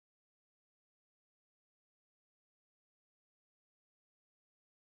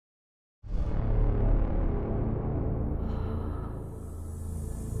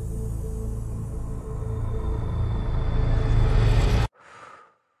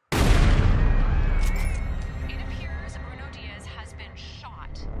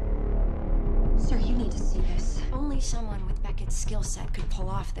skill set could pull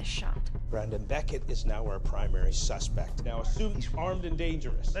off this shot. Brandon Beckett is now our primary suspect. Now assume he's armed and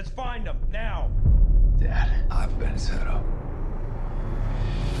dangerous. Let's find him, now! Dad, I've been set up.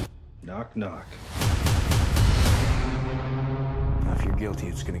 Knock, knock. Now, if you're guilty,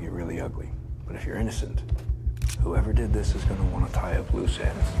 it's gonna get really ugly. But if you're innocent, whoever did this is gonna want to tie up loose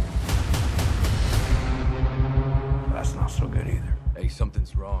ends. That's not so good either. Hey,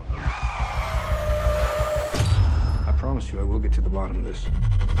 something's wrong. I promise you, I will get to the bottom of this.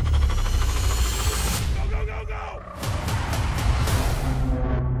 Go, go, go, go!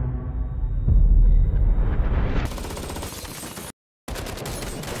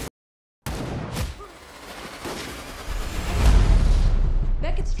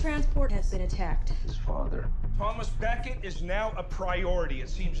 Beckett's transport has been attacked. His father. Thomas Beckett is now a priority. It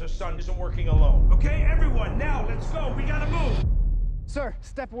seems his son isn't working alone. Okay, everyone, now, let's go. We gotta move. Sir,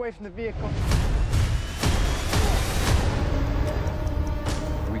 step away from the vehicle.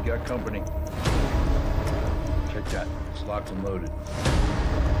 We got company. Check that. It's locked and loaded.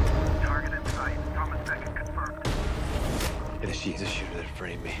 Target in sight. Thomas Beckett confirmed. She's the shooter that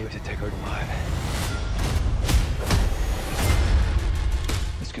framed me. We have to take her alive.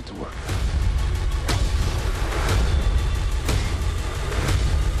 Let's get to work.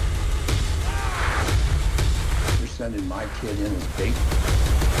 You're sending my kid in as bait?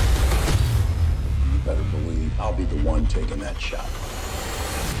 You better believe I'll be the one taking that shot.